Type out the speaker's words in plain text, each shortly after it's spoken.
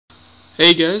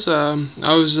Hey guys, I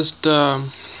was just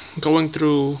going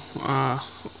through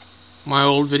my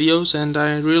old videos and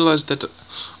I realized that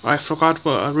I forgot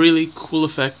about a really cool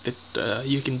effect that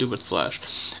you can do with Flash.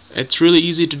 It's really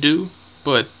easy to do,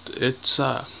 but it's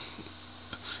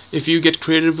if you get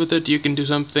creative with it, you can do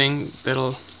something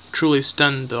that'll truly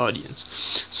stun the audience.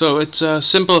 So it's a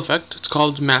simple effect. It's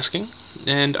called masking,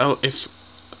 and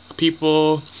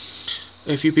people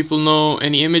if you people know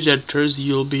any image editors,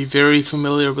 you'll be very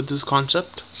familiar with this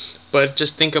concept. But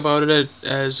just think about it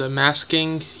as a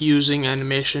masking using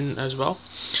animation as well.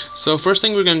 So first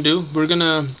thing we're gonna do,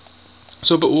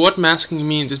 but what masking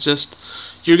means is just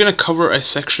you're gonna cover a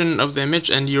section of the image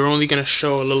and you're only gonna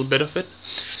show a little bit of it.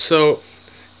 So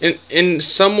in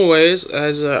some ways,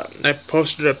 as I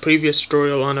posted a previous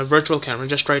tutorial on a virtual camera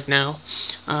just right now,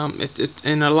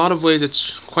 in a lot of ways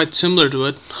it's quite similar to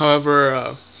it.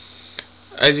 However,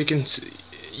 as you can see,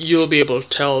 you'll be able to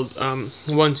tell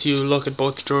once you look at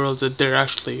both tutorials that they're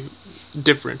actually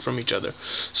different from each other.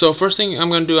 So first thing I'm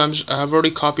going to do, I've already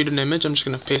copied an image. I'm just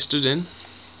going to paste it in.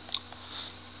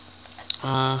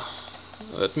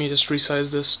 Let me just resize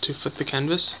this to fit the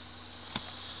canvas.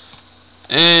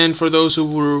 And for those who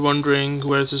were wondering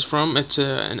where this is from, it's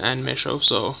an anime show,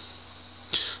 so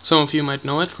some of you might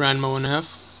know it, Ranma 1.5.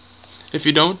 If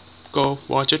you don't, go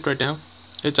watch it right now.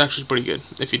 It's actually pretty good.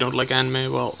 If you don't like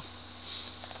anime, well,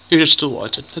 you should still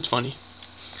watch it. It's funny.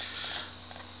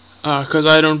 Because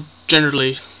I don't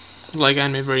generally like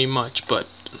anime very much, but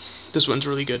this one's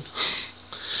really good.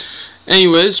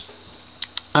 Anyways,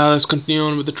 let's continue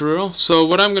on with the tutorial. So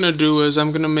what I'm gonna do is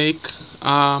I'm gonna make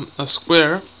a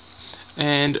square,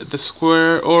 and the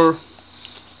square, or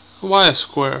why a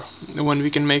square when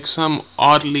we can make some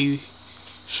oddly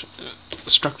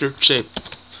structured shape.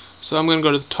 So I'm gonna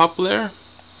go to the top layer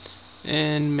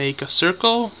and make a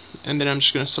circle, and then I'm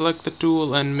just gonna select the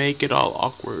tool and make it all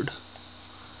awkward,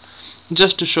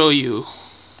 just to show you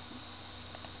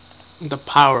the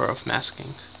power of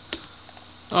masking.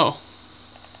 Oh,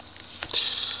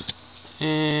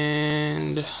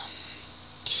 and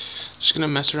just gonna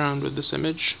mess around with this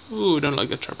image. Ooh, don't like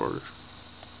that sharp border.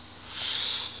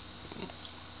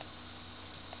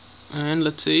 And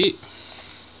let's see.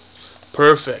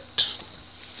 Perfect.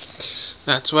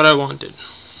 That's what I wanted.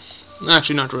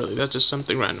 Actually, not really. That's just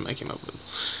something random I came up with.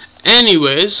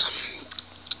 Anyways,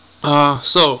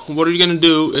 so what you're gonna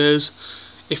do is,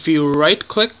 if you right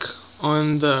click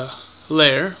on the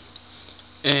layer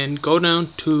and go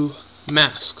down to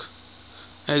mask,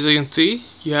 as you can see,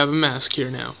 you have a mask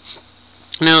here now.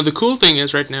 Now the cool thing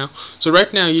is right now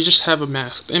you just have a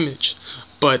masked image,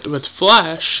 but with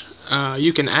Flash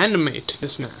you can animate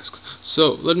this mask.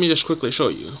 So let me just quickly show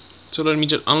you. So let me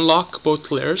just unlock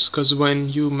both layers, because when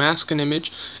you mask an image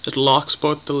it locks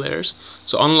both the layers.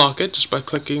 So unlock it just by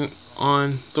clicking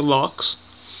on the locks,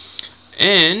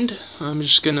 and I'm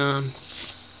just gonna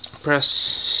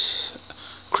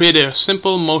create a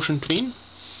simple motion tween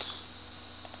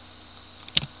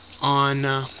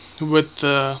on with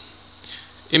the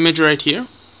image right here.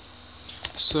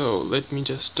 So let me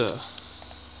just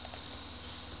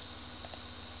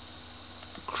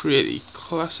create a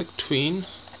classic tween,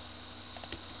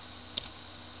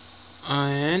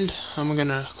 and I'm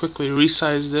gonna quickly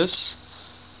resize this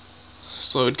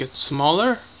so it gets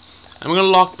smaller. I'm gonna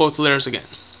lock both layers again,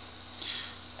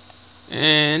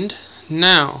 and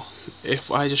now if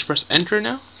I just press enter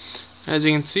now, as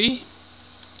you can see,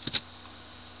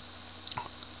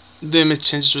 the image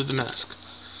changes with the mask.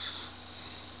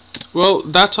 Well,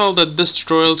 that's all that this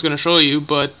tutorial is going to show you,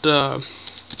 but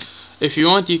if you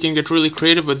want, you can get really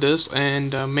creative with this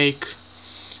and make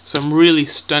some really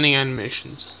stunning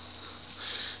animations.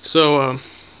 So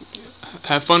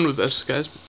have fun with this, guys.